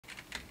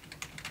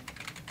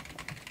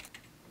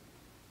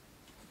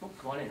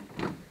Come on in.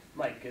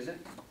 Mike, is it?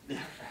 Yeah.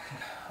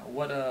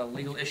 What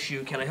legal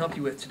issue can I help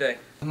you with today?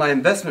 My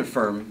investment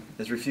firm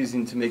is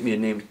refusing to make me a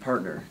named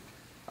partner.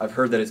 I've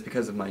heard that it's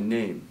because of my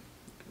name.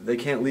 They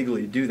can't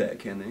legally do that,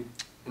 can they?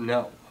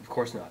 No, of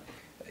course not.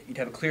 You'd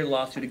have a clear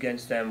lawsuit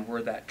against them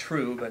were that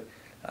true, but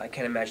I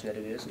can't imagine that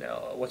it is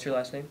now. What's your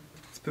last name?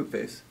 It's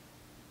Poopface.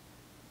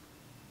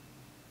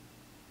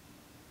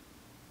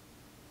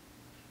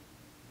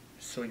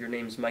 So your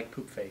name's Mike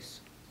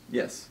Poopface?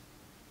 Yes.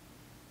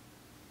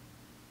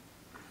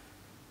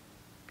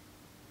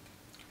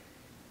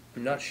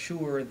 I'm not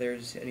sure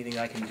there's anything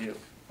I can do.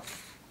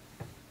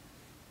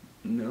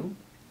 No?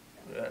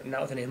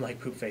 Not with a name like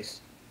Poopface.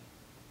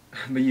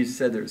 But you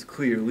said there's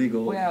clear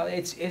legal... Well,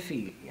 it's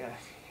iffy.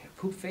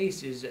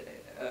 Poopface is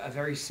a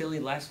very silly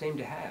last name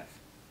to have.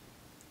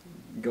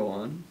 Go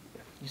on.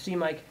 You see,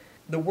 Mike,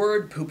 the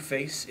word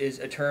poopface is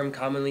a term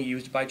commonly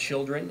used by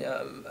children,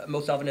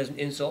 most often as an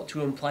insult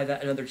to imply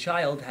that another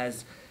child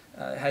has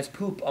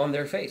poop on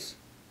their face.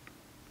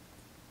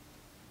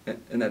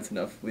 And that's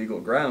enough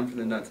legal ground for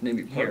them not to name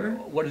me partner? Here,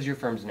 what is your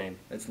firm's name?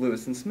 It's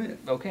Lewis and Smith.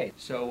 Okay,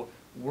 so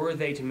were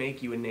they to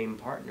make you a named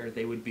partner,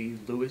 they would be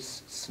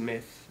Lewis,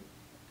 Smith,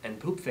 and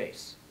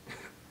Poopface.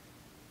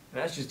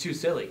 That's just too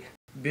silly.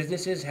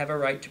 Businesses have a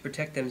right to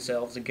protect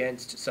themselves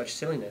against such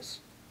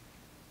silliness.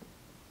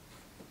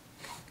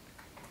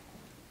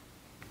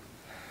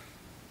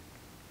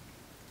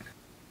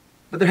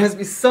 But there has to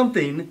be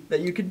something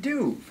that you could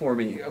do for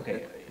me.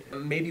 Okay,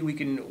 maybe we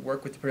can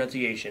work with the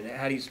pronunciation.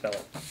 How do you spell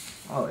it?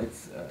 Oh,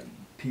 it's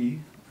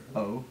P-O-O-P.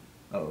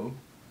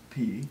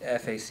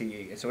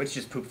 F-A-C-E. So it's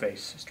just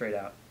Poopface, straight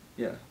out.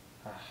 Yeah.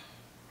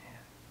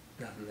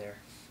 Nothing there.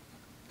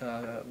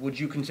 Would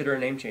you consider a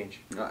name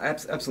change?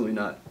 Absolutely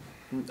not.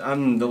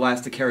 I'm the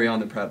last to carry on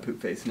the proud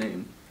Poopface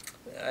name.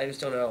 I just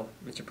don't know,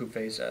 Mr.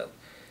 Poopface.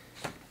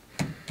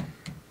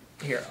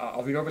 Here,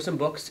 I'll read over some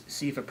books,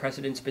 see if a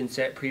precedent's been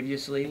set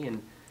previously,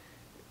 and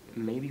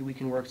maybe we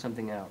can work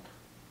something out.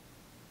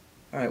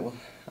 All right, well,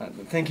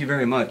 thank you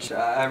very much.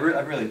 I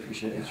really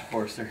appreciate it, Mr.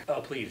 Forrester.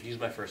 Oh, please, use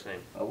my first name.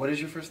 What is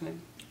your first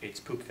name? It's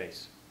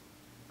Poopface.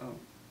 Oh.